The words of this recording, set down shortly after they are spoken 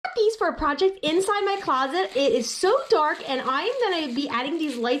got these for a project inside my closet. It is so dark, and I am going to be adding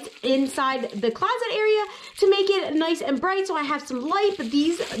these lights inside the closet area to make it nice and bright, so I have some light. But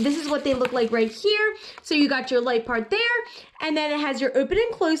this is what they look like right here. So you got your light part there, and then it has your open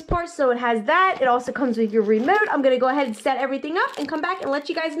and close part, so it has that. It also comes with your remote. I'm going to go ahead and set everything up and come back and let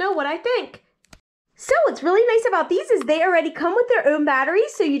you guys know what I think. So what's really nice about these is they already come with their own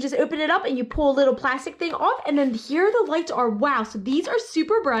batteries, so you just open it up and you pull a little plastic thing off, and then here the lights are. Wow, so these are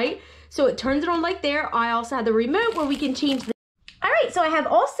super bright, so it turns it on like there. I also have the remote where we can change the... Alright, so I have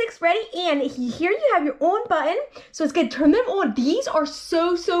all 6 ready, and here you have your on button, so it's going to turn them on. These are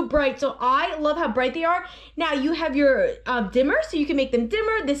so bright, so I love how bright they are. Now you have your dimmer, so you can make them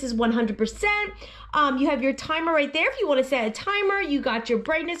dimmer. This is 100%. You have your timer right there if you want to set a timer. You got your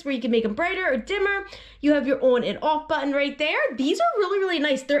brightness where you can make them brighter or dimmer. You have your on and off button right there. These are really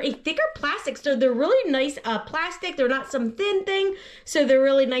nice. They're a thicker plastic, so they're really nice plastic. They're not some thin thing, so they're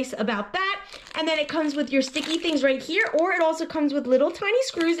really nice about that. And then it comes with your sticky things right here, or it also comes with little tiny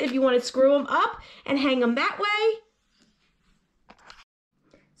screws if you want to screw them up and hang them that way.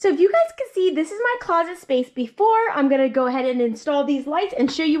 So if you guys can see, this is my closet space before. I'm going to go ahead and install these lights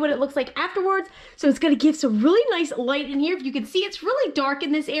and show you what it looks like afterwards. So it's going to give some really nice light in here. If you can see, it's really dark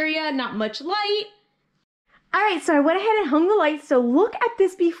in this area, not much light. Alright, so I went ahead and hung the lights. So look at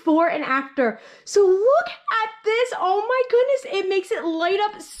this before and after. So look at this. Oh my goodness, it makes it light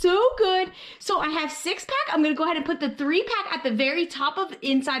up so good. So I have 6-pack. I'm going to go ahead and put the 3-pack at the very top of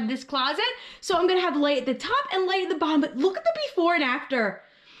inside this closet. So I'm going to have light at the top and light at the bottom. But look at the before and after.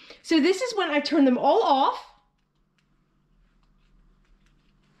 So this is when I turn them all off.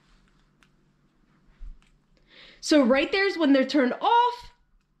 So right there is when they're turned off.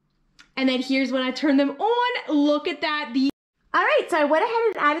 And then here's when I turn them on. Look at that. Alright, so I went ahead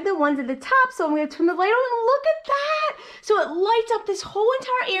and added the ones at the top. So I'm going to turn the light on and look at that. So it lights up this whole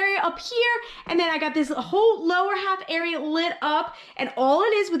entire area up here. And then I got this whole lower half area lit up. And all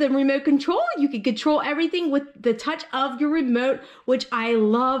it is with a remote control, you can control everything with the touch of your remote, which I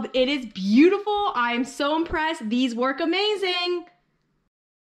love. It is beautiful. I am so impressed. These work amazing.